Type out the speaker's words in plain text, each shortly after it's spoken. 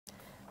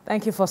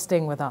Thank you for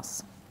staying with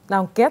us.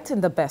 Now,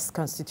 getting the best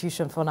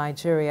constitution for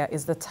Nigeria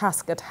is the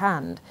task at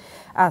hand,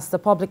 as the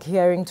public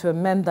hearing to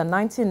amend the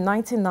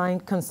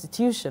 1999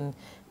 constitution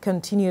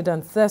continued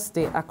on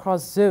Thursday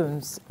across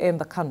zones in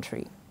the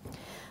country.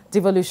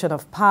 Devolution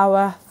of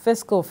power,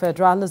 fiscal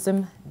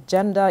federalism,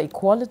 gender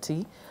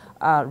equality,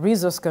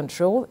 resource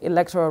control,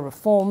 electoral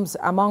reforms,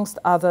 amongst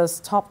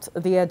others, topped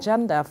the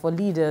agenda for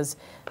leaders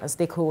and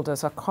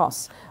stakeholders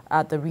across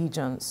the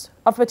regions.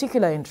 Of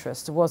particular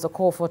interest was a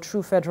call for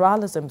true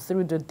federalism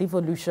through the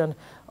devolution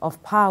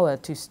of power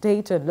to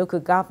state and local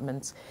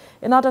governments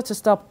in order to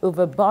stop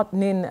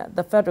overburdening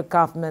the federal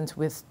government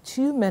with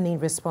too many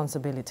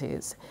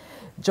responsibilities.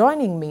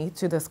 Joining me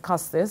to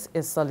discuss this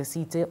is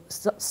Solicitor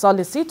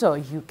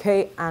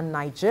UK and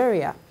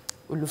Nigeria,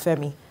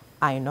 Olufemi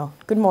Aino.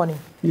 Good morning.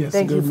 Yes,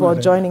 thank you for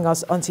joining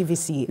us on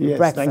TVC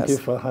Breakfast. Thank you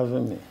for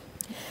having me.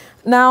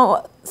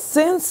 Now,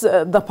 since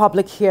the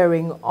public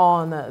hearing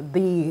on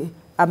the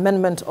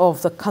amendment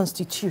of the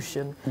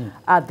Constitution,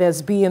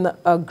 there's been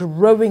a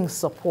growing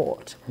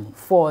support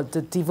for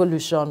the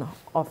devolution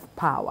of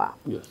power.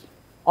 Yes.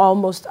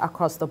 Almost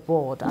across the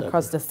board,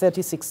 across the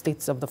 36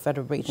 states of the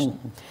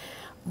Federation.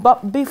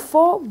 But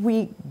before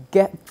we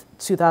get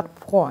to that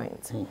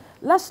point,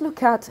 let's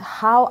look at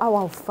how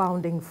our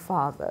founding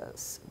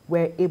fathers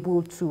were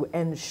able to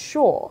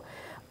ensure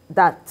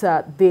that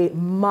they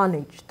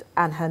managed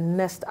and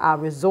harnessed our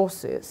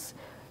resources.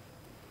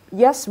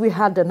 Yes, we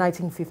had the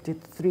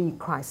 1953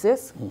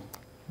 crisis,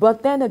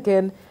 but then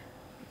again,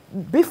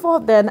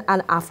 before then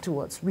and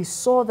afterwards, we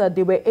saw that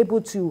they were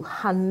able to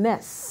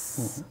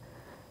harness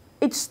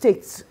each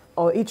state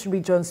or each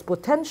region's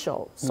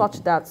potential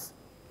such that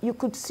you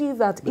could see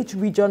that each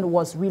region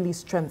was really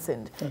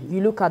strengthened.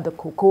 You look at the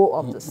cocoa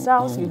of the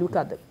south, you look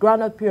at the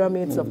granite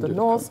pyramids of the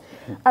north,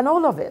 and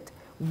all of it.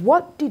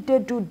 What did they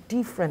do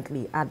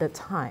differently at the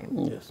time?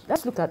 Yes.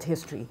 Let's look at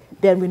history.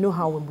 Then we know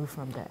how we move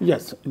from there.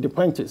 Yes, the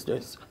point is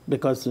this,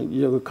 because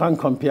you can't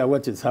compare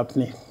what is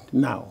happening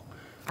now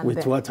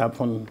with what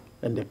happened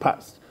in the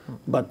past.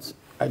 But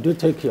I do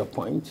take your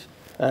point.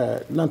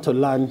 Not to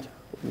learn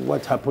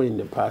what happened in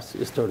the past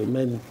is to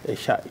remain a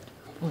child.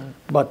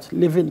 But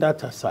leaving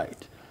that aside,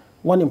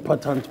 one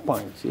important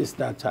point is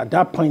that at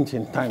that point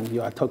in time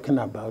you are talking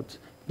about,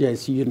 there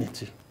is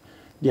unity,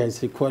 there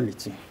is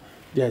equality,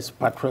 there is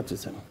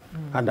patriotism,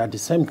 and at the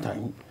same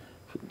time,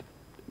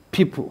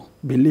 people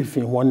believe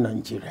in one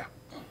Nigeria.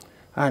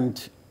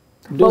 And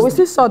but we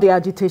still saw the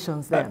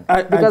agitations then,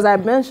 because I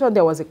mentioned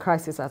there was a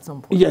crisis at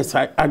some point. Yes,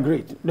 I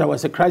agree. There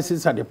was a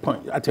crisis at a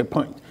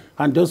point,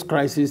 and those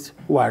crises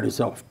were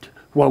resolved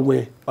one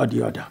way or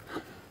the other.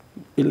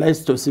 It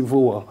leads to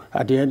civil war.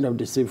 At the end of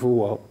the civil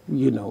war,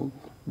 you know,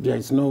 there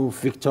is no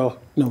victor,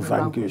 no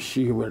vanquish,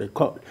 you will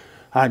recall.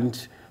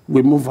 And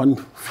we move on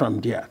from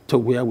there to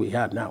where we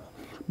are now.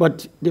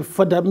 But the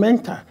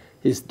fundamental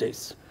is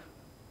this.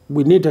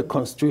 We need a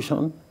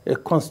constitution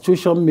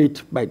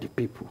made by the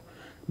people,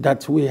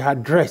 that we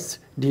address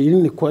the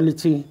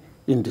inequality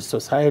in the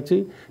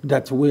society,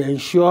 that we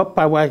ensure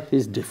power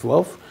is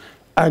devolved,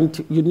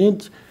 and you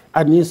need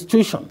an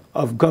institution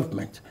of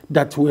government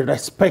that will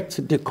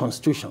respect the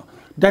constitution.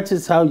 That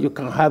is how you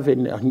can have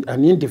an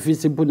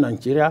indivisible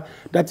Nigeria.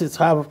 That is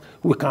how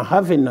we can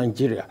have a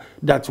Nigeria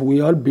that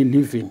we all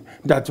believe in,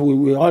 that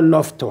we all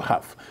love to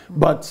have.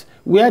 But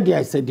where there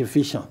is a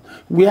division,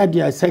 where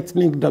there is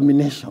ethnic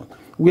domination,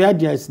 where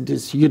there is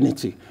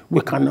disunity,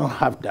 we cannot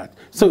have that.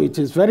 So it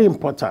is very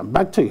important,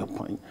 back to your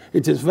point,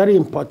 it is very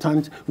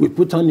important we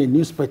put on a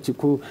new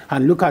spectacle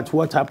and look at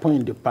what happened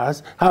in the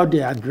past, how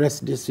they address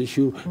this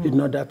issue in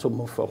order to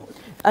move forward.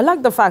 I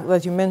like the fact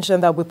that you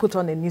mentioned that we put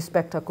on a new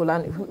spectacle,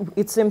 and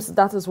it seems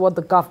that is what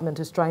the government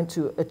is trying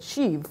to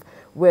achieve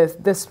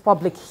with this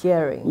public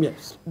hearing.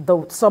 Yes.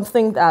 Though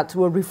something that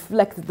will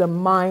reflect the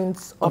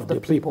minds of the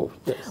people.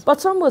 Yes.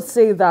 But some would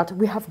say that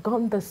we have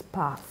gone this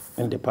path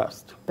in the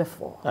past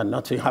before, and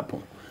nothing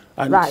happened.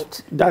 And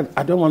right. That,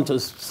 I don't want to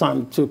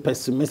sound too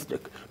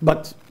pessimistic,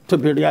 but to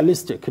be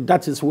realistic,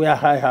 that is where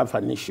I have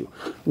an issue.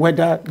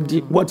 Whether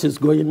what is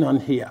going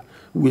on here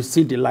will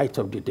see the light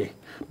of the day.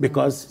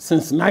 Because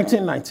since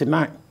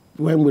 1999,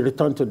 when we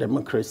returned to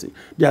democracy,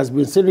 there has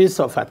been a series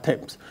of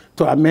attempts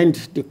to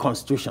amend the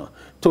constitution.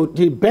 So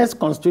the best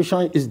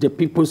constitution is the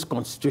people's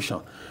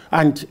constitution.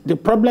 And the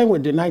problem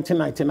with the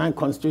 1999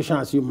 constitution,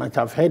 as you might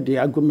have heard the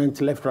argument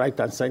left, right,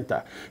 and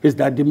center, is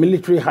that the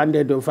military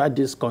handed over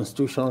this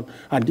constitution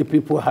and the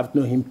people have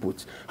no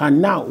input.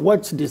 And now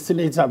what the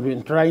Senate have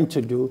been trying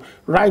to do,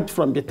 right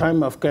from the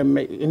time of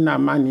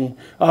Inamani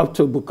up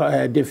to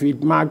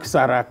David Mark,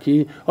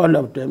 Saraki, all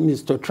of them,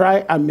 is to try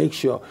and make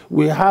sure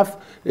we have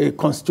a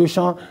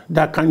constitution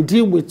that can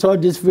deal with all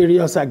these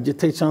various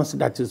agitations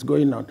that is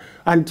going on.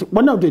 And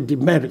one of the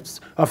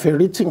demerits of a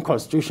written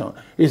constitution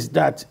is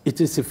that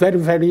it is very,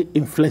 very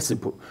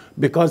inflexible,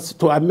 because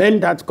to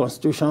amend that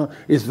constitution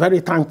is very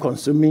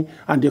time-consuming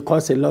and it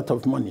costs a lot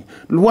of money.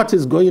 What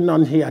is going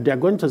on here? They are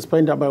going to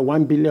spend about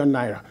 1 billion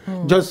naira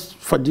just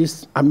for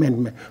this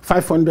amendment.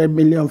 500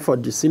 million for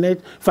the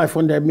Senate,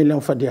 500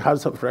 million for the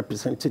House of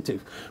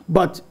Representatives.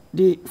 But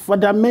the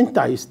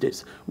fundamental is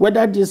this.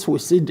 Whether this will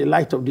see the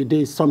light of the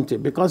day is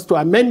something, because to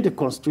amend the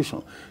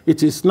Constitution,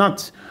 it is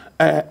not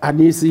an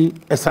easy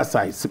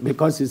exercise,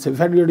 because it's a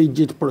very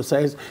rigid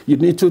process. You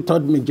need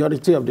 2/3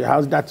 majority of the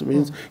House. That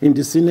means in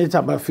the Senate,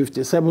 about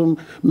 57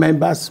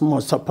 members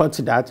must support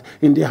that.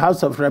 In the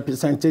House of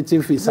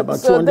Representatives, it's about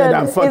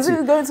 240. Is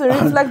it going to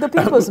reflect the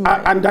people's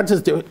mind? And that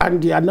is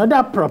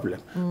another problem,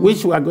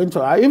 which we are going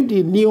to have. If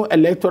the new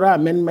Electoral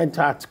Amendment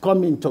Act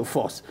come into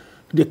force,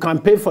 the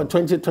campaign for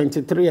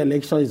 2023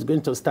 election is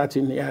going to start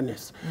in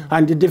earnest.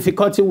 And the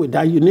difficulty with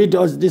that, you need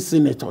us, these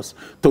senators,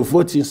 to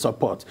vote in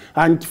support.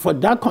 And for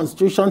that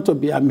constitution to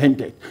be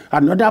amended,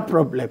 another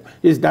problem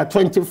is that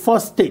 24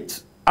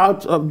 states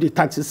out of the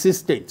 36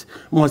 states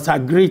must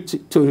agree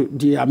to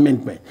the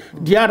amendment.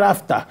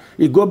 Thereafter,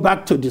 it go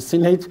back to the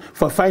Senate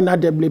for final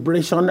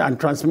deliberation and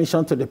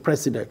transmission to the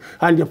president.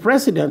 And the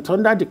president,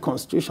 under the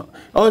constitution,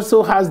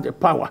 also has the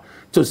power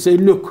to say,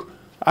 look,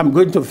 I'm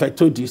going to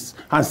veto this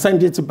and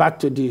send it back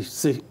to the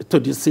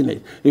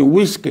Senate, in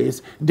which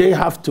case they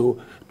have to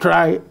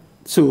try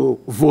to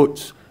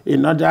vote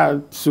in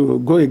order to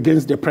go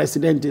against the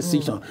president's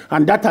decision.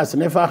 And that has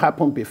never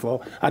happened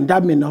before, and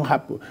that may not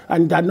happen.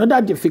 And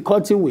another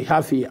difficulty we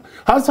have here,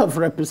 House of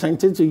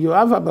Representatives, you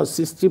have about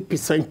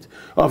 60%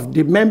 of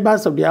the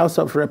members of the House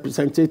of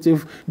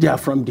Representatives, they are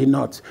from the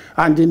North.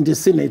 And in the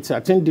Senate,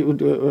 I think,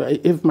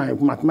 if my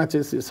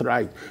mathematics is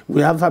right, we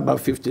have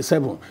about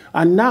 57.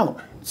 And now,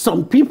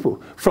 some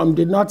people from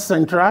the North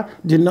Central,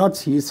 the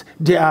Northeast,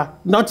 they are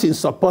not in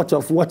support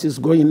of what is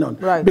going on.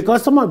 Right.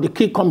 Because some of the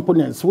key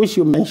components, which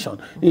you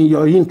mentioned in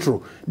your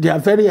intro, they are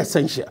very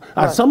essential.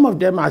 And Right. some of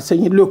them are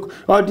saying, look,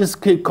 all these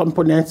key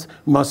components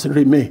must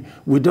remain.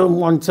 We don't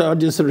want all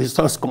this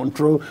resource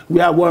control. We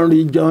are one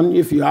region.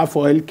 If you have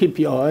oil, keep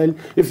your oil.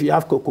 If you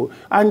have cocoa.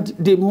 And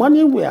the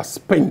money we are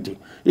spending,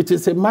 it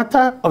is a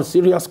matter of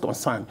serious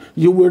concern.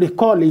 You will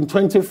recall in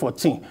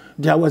 2014,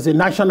 there was a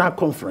national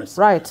conference.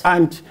 Right.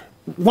 And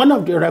one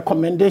of the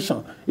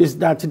recommendations is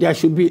that there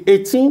should be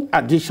 18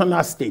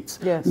 additional states.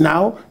 Yes.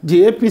 Now,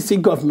 the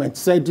APC government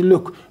said,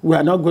 look, we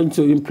are not going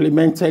to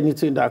implement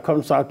anything that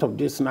comes out of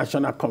this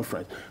national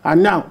conference.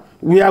 And now,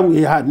 where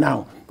we are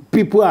now,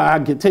 people are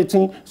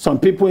agitating. Some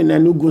people in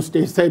Enugu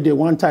State said they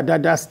want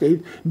Adada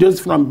State. Those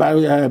from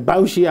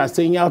Bauchi are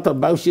saying out of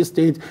Bauchi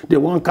State, they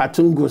want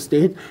Katungo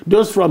State.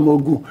 Those from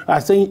Ogun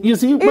are saying, you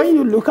see, when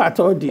you look at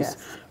all this, Yes.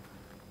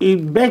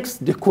 it begs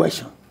the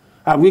question,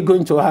 are we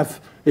going to have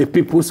a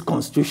people's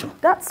constitution?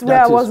 That's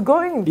where I was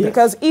going, yes.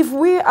 because if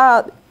we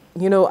are,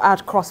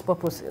 at cross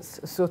purposes,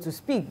 so to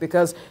speak,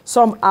 because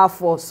some are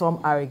for,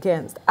 some are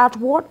against, at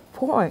what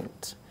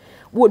point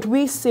would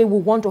we say we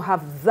want to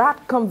have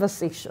that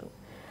conversation?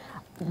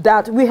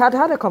 That we had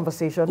a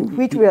conversation,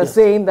 which we are Yes.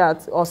 saying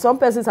that, or some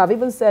persons have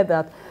even said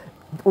that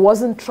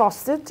wasn't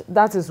trusted,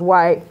 that is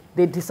why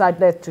they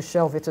decided to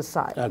shelve it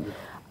aside. Agree.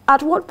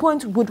 At what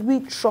point would we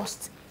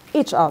trust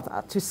each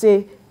other to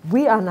say,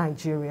 we are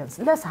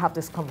Nigerians, let's have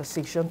this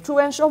conversation to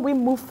ensure we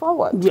move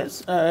forward?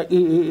 Yes,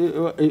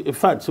 in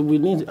fact,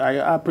 I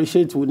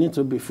appreciate we need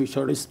to be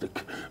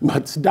futuristic,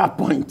 but that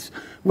point,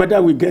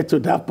 whether we get to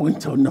that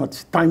point or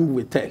not, time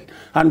will tell.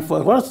 And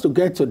for us to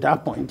get to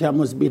that point, there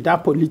must be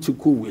that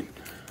political will.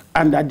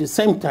 And at the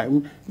same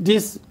time,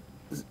 these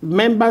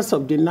members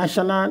of the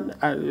National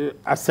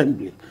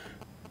Assembly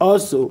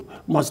also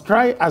must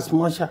try as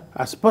much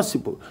as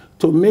possible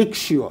to make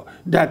sure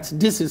that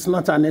this is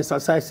not an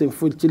exercise in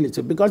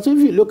futility. Because if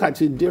you look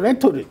at it, the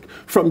rhetoric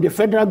from the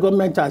federal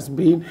government has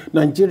been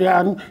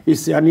Nigerian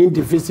is an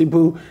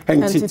indivisible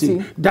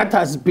entity. That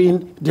has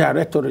been their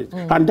rhetoric.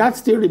 And that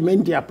still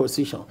remains their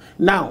position.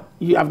 Now,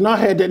 you have not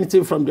heard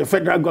anything from the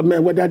federal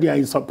government, whether they are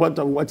in support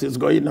of what is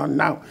going on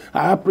now.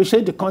 I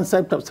appreciate the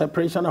concept of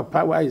separation of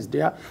power is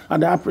there.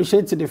 And I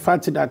appreciate the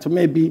fact that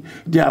maybe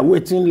they are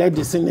waiting, let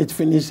the Senate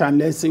finish and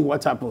let's see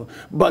what happens.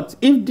 But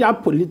if their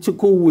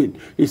political will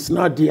is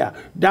not there,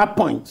 that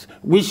point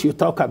we should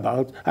talk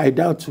about, I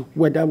doubt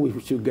whether we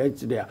should get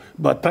there.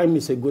 But time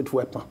is a good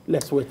weapon.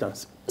 Let's wait and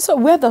see. So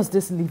where does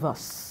this leave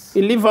us?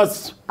 It leaves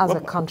us as a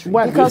country,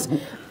 well, because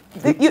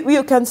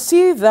you can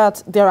see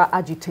that there are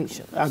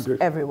agitations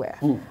everywhere.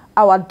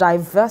 Our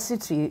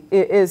diversity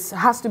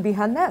has to be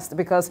harnessed,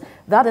 because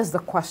that is the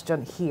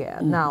question here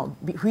now,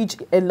 which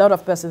a lot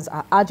of persons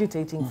are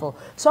agitating for.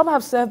 Some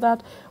have said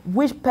that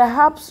we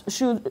perhaps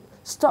should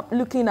stop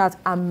looking at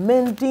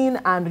amending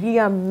and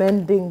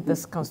re-amending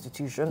this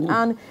constitution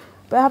and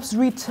perhaps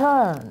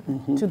return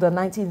to the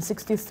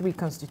 1963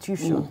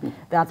 constitution,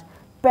 that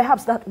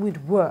perhaps that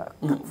would work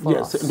for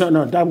us.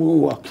 No, that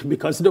won't work,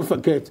 because don't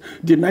forget,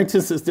 the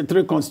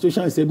 1963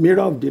 Constitution is a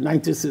mirror of the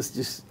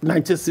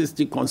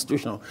 1960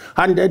 Constitution,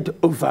 handed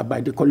over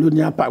by the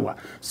colonial power.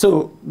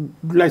 So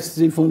let's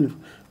even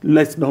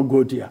let's not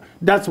go there.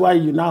 That's why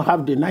you now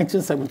have the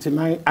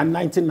 1979 and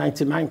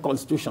 1999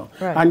 Constitution.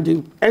 Right. And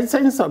the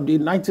essence of the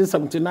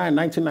 1979 and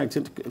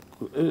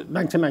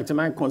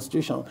 1999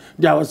 Constitution,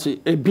 there was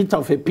a bit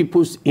of a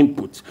people's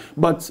input.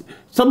 But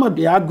some of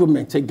the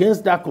arguments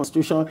against that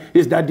Constitution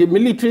is that the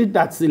military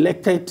that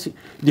selected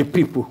the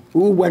people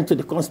who went to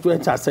the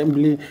Constituent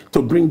Assembly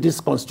to bring this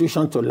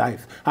Constitution to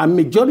life, and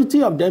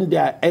majority of them, they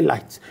are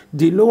elites.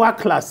 The lower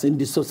class in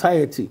the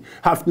society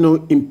have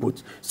no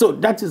input. So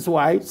that is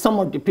why some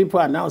of the people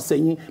are now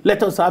saying,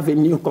 let us have a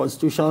new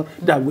Constitution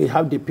that we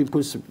have the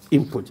people's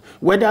input.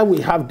 Whether we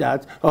have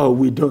that or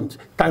we don't,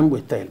 time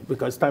will tell,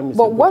 because time is...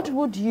 But what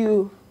would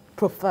you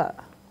prefer?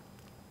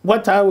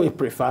 What I will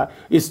prefer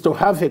is to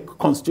have a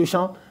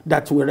Constitution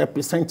that will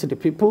represent the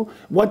people.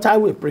 What I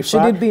will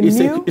prefer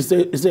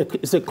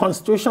is a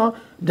Constitution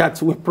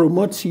that will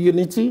promote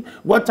unity.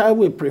 What I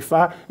will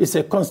prefer is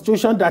a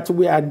Constitution that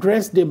will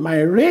address the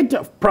myriad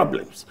of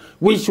problems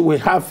which we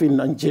have in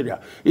Nigeria.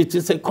 It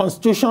is a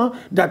Constitution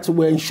that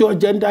will ensure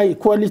gender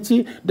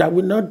equality, that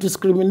will not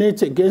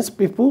discriminate against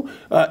people,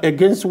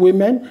 against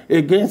women,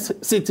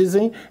 against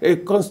citizens, a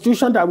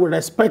Constitution that will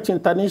respect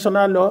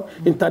international law,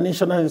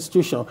 international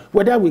institutions.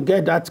 Whether we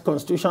get that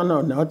Constitution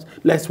or not,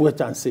 let's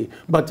wait and see.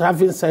 But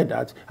having said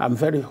that, I'm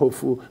very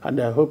hopeful, and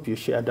I hope you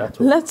share that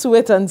hope. Let's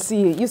wait and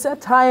see. You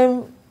said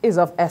time is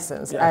of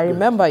essence. Yeah, I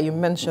remember you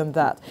mentioned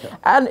that. Yeah.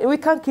 And we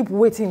can't keep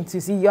waiting to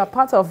see. You're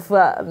part of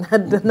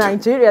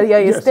Nigeria.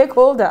 You're a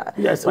stakeholder,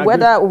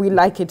 whether we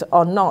like it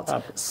or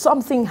not.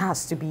 Something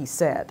has to be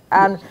said.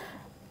 And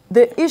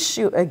the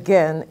issue,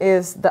 again,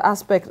 is the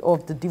aspect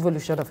of the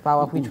devolution of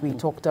power, which we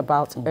talked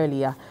about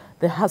earlier.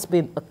 There has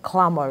been a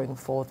clamoring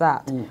for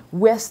that,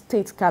 where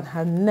states can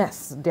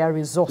harness their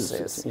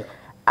resources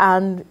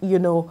and, you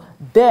know,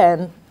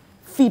 then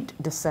feed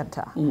the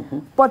center.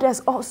 But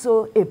there's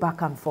also a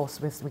back and forth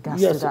with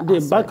regards to that.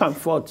 Yes, the back and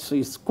forth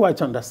is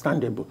quite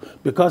understandable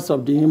because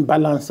of the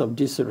imbalance of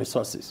these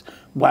resources.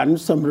 One,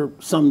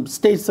 some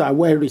states are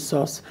well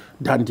resourced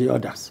than the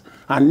others.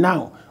 And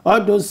now,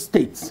 all those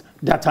states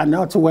that are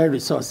not well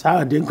resourced, how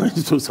are they going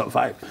to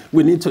survive?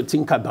 We need to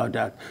think about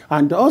that.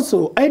 And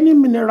also, any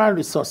mineral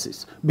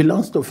resources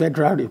belongs to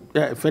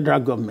federal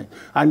government.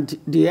 And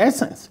the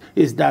essence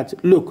is that,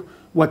 look,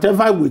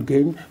 whatever we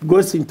gain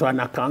goes into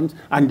an account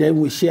and then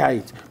we share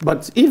it.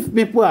 But if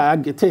people are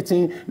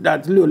agitating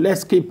that, look,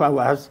 let's keep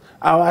ours,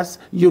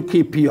 you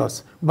keep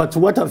yours. But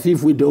what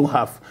if we don't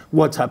have?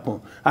 What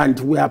happens? And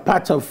we are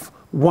part of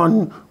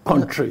one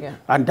country,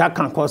 and that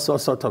can cause all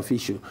sorts of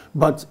issues.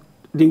 But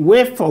the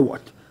way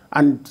forward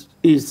and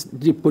is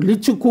the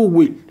political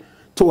will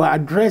to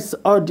address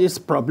all this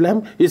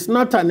problem. It's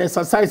not an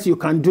exercise you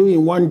can do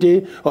in 1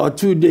 day or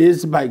 2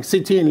 days by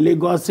sitting in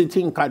Lagos,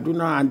 sitting in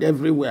Kaduna and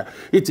everywhere.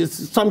 It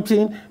is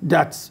something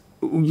that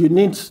you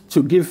need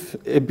to give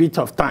a bit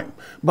of time.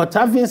 But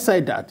having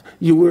said that,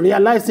 you will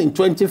realize in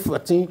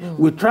 2014,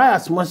 we try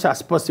as much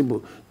as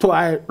possible to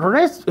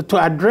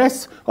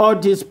address all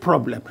these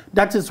problems.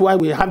 That is why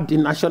we have the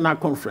national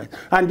conference.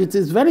 And it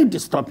is very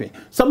disturbing.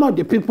 Some of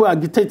the people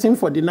agitating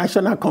for the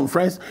national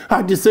conference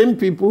are the same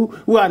people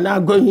who are now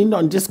going in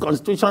on this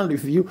constitution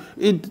review.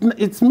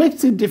 It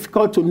makes it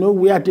difficult to know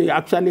where they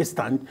actually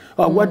stand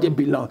or what they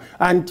belong.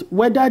 And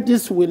whether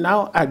this will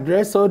now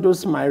address all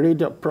those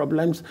myriad of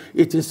problems,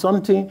 it is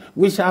something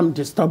which I'm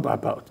disturbed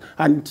about.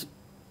 And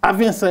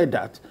having said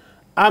that,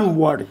 I'm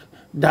worried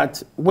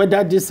that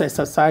whether this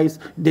exercise,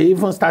 they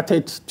even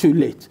started too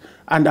late.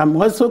 And I'm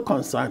also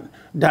concerned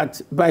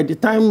that by the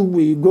time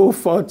we go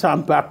forward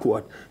and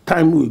backward,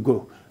 time will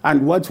go.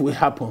 And what will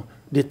happen?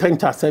 The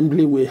 10th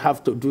Assembly will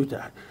have to do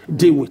that,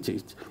 deal with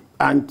it.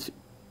 And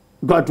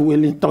God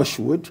willing, touch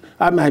wood,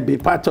 I might be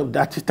part of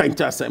that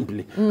 10th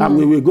Assembly. And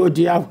we will go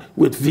there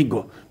with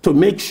vigor to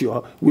make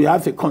sure we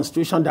have a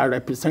constitution that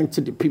represents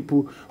the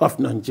people of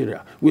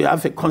Nigeria. We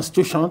have a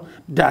constitution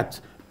that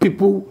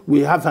people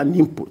will have an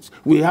input.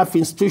 We have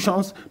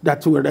institutions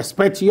that will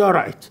respect your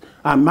right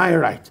and my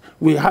right.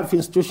 We have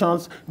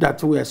institutions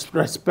that will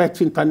respect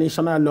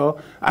international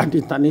law and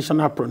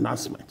international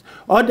pronouncement.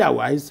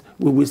 Otherwise,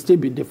 we will still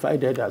be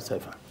divided as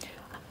ever.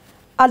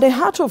 At the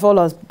heart of all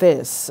of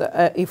this,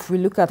 if we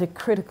look at it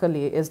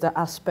critically, is the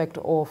aspect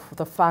of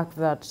the fact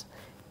that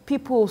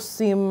people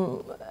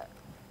seem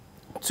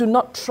to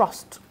not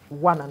trust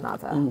one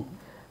another.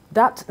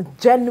 That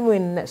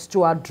genuineness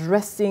to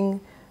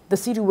addressing the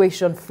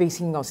situation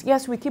facing us.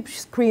 Yes, we keep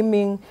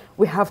screaming,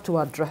 we have to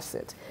address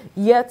it.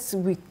 Yet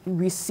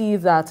we see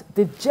that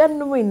the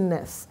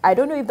genuineness, I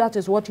don't know if that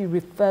is what you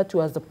refer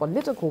to as the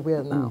political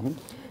will now,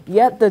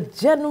 yet the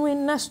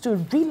genuineness to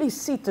really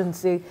sit and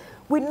say,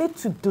 we need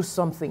to do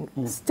something,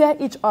 stare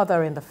each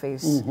other in the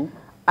face,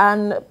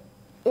 and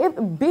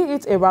be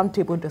it a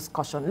roundtable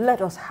discussion,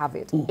 let us have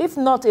it. If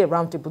not a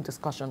roundtable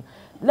discussion,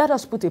 let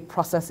us put a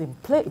process in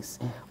place.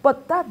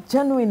 But that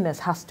genuineness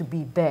has to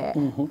be there,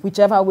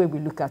 whichever way we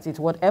look at it,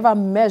 whatever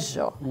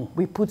measure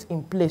we put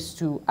in place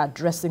to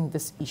addressing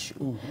this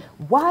issue.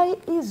 Why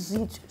is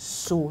it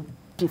so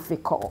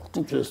difficult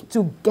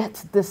to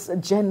get this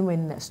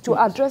genuineness, to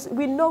address?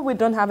 We know we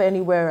don't have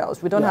anywhere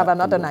else. We don't have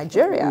another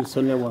Nigeria.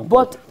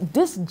 But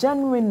this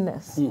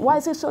genuineness, why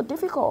is it so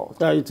difficult?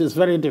 It is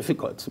very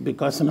difficult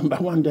because, number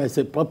one, there is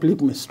a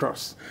public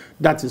mistrust.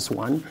 That is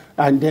one.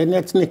 And then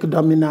ethnic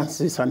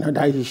dominance is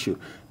another issue.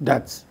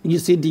 That, you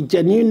see, the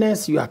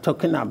genuineness you are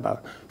talking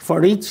about,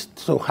 for it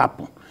to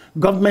happen,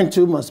 government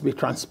too must be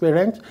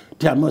transparent.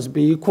 There must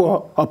be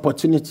equal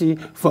opportunity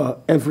for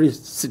every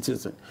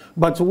citizen.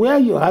 But where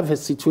you have a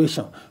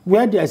situation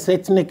where there's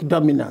ethnic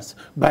dominance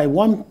by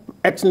one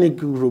ethnic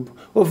group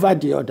over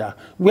the other,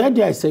 where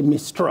there is a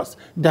mistrust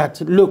that,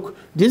 look,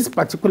 this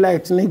particular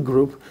ethnic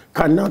group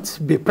cannot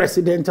be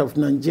president of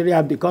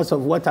Nigeria because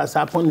of what has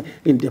happened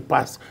in the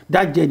past,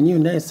 that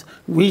genuineness,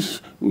 which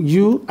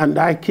you and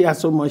I care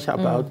so much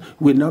about,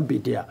 will not be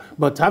there.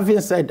 But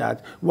having said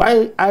that,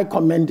 why I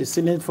commend the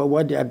Senate for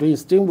what they are doing,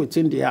 still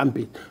within the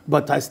ambit,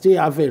 but I still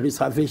have a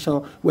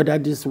reservation whether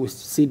this will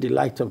see the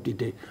light of the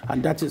day.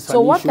 And that is so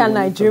what can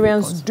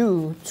Nigerians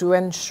do to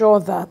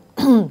ensure that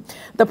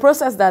the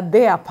process that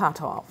they are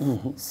part of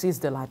sees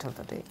the light of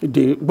the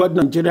day? What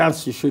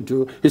Nigerians should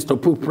do is to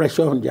put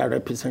pressure on their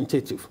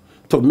representative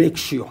to make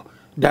sure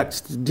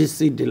that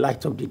this is the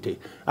light of the day.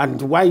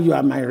 And why you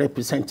are my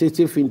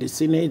representative in the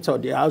Senate or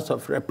the House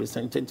of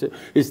Representatives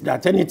is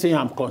that anything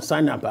I'm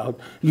concerned about,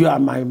 you are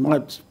my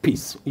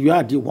mouthpiece. You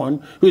are the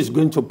one who is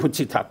going to put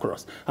it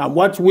across. And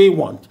what we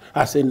want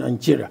as a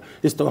Nigeria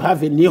is to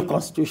have a new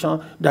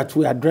constitution that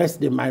will address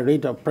the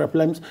myriad of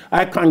problems.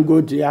 I can't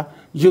go there.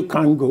 You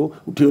can't go.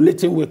 The only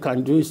thing we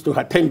can do is to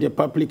attend the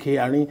public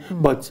hearing.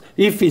 But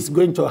if it's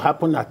going to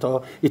happen at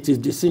all, it is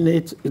the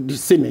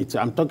Senate.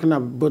 I'm talking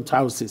about both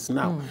houses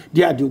now.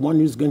 They are the one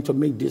who's going to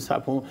make this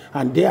happen.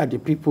 And they are the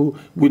people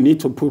we need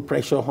to put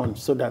pressure on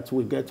so that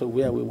we get to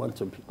where we want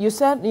to be.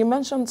 You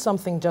mentioned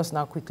something just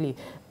now quickly,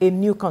 a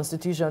new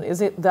constitution.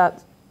 Is it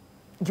that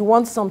you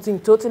want something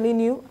totally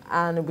new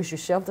and we should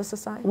shelve this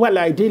aside? Well,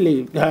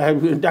 ideally,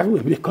 that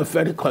will be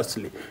very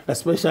costly,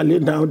 especially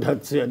now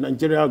that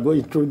Nigeria are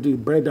going through the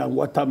bread and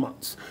water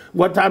months.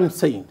 What I'm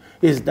saying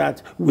is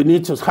that we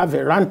need to have a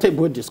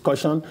roundtable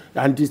discussion,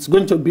 and it's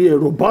going to be a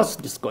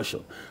robust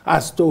discussion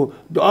as to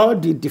all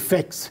the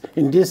defects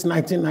in this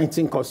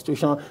 1919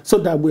 Constitution so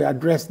that we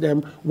address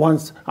them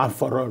once and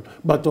for all.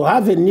 But to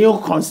have a new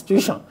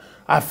constitution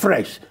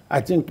afresh, I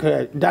think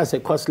that's a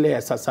costly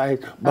exercise,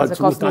 but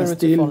we can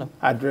still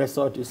address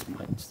all these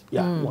points,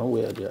 one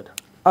way or the other.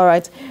 All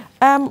right.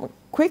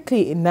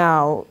 Quickly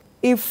now,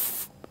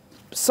 if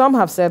some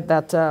have said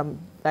that,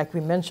 like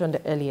we mentioned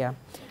earlier,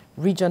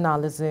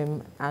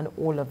 regionalism and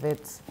all of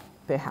it,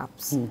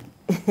 perhaps.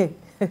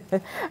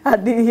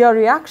 Your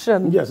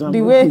reaction, yes,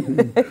 the way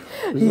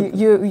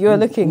you're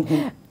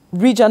looking,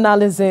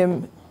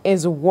 regionalism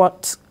is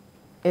what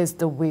is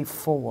the way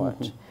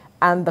forward.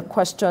 And the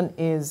question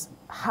is,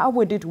 how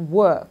would it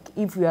work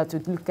if we are to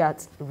look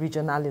at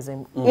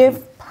regionalism,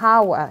 if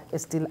power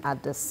is still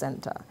at the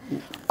center?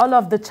 All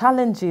of the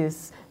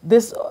challenges,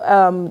 this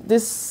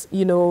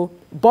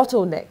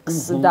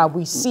bottlenecks that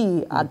we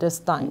see at this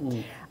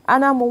time.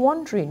 And I'm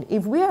wondering,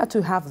 if we are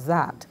to have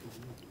that,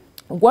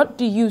 what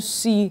do you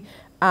see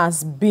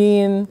as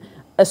being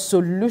a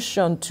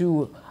solution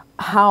to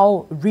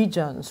how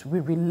regions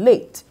will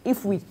relate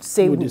if we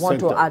say we want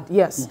to add,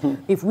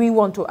 if we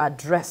want to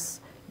address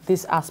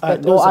this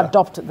aspect or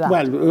adopt that?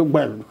 Well,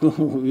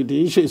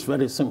 the issue is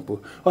very simple.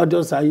 All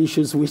those are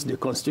issues which the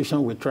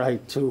Constitution will try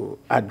to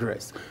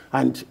address.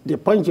 And the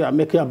point you are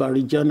making about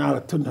regional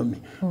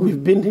autonomy,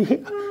 we've been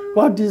here.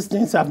 All these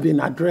things have been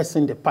addressed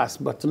in the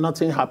past, but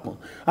nothing happened.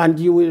 And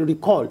you will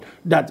recall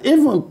that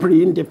even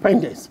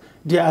pre-independence,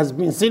 there has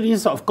been a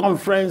series of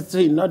conferences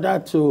in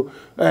order to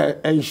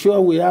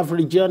ensure we have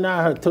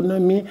regional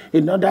autonomy,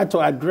 in order to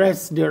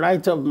address the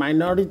right of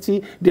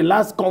minority. The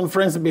last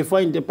conference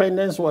before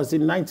independence was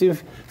in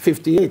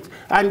 1958.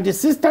 And the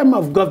system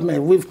of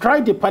government, we've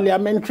tried the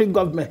parliamentary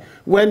government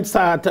when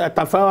Sir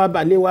Tafawa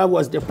Balewa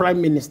was the prime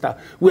minister.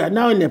 We are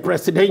now in a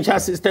presidential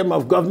system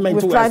of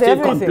government. We are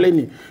still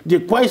complaining.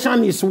 The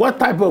question is, what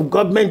type of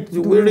government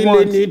do we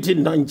really need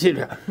in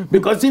Nigeria?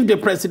 Because if the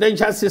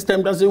presidential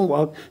system doesn't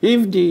work,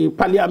 if the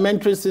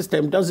parliamentary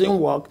system doesn't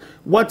work,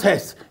 what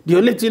else? The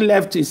only thing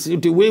left is,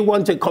 do we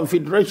want a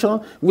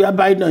confederation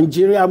whereby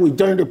Nigeria will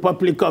join the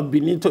Republic of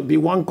Benin to be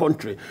one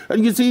country?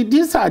 And you see,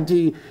 these are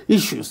the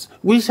issues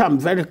which I'm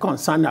very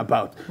concerned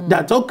about.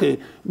 That, okay,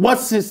 what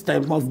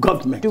system of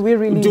government do we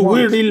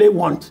really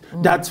want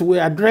that will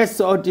address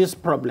all these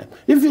problems?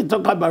 If you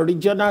talk about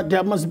regional,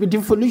 there must be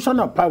devolution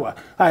of power.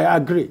 I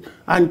agree.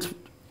 And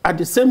at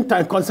the same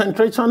time,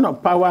 concentration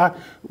of power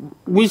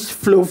which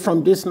flow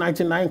from this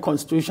 1999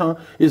 Constitution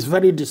is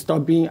very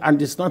disturbing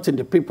and it's not in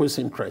the people's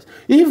interest.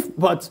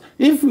 But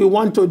if we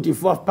want to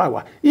devolve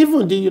power,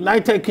 even the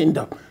United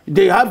Kingdom,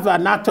 They have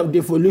an act of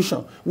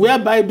devolution,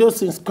 whereby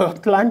those in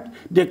Scotland,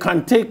 they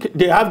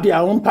have their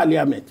own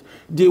parliament.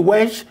 The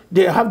Welsh,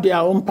 they have their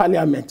own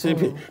parliament.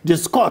 The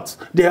Scots,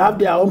 they have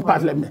their own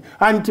parliament.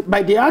 And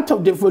by the act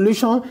of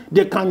devolution,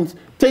 their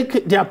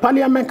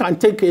parliament can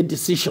take a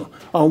decision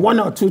on one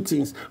or two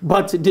things,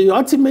 but the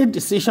ultimate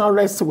decision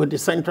rests with the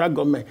central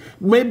government.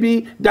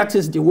 Maybe that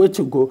is the way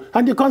to go.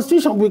 And the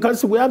constitution,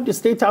 because we have the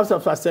State House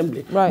of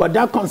Assembly, but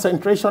that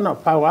concentration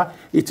of power,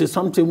 it is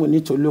something we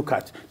need to look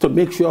at to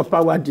make sure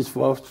power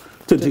devolves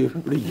to the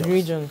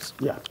regions.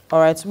 Yeah. All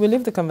right, we'll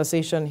leave the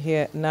conversation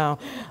here now.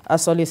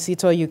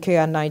 Solicitor UK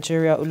and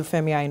Nigeria,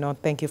 Olufemi Aina,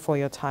 thank you for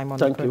your time on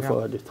the program. Thank you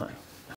for the time.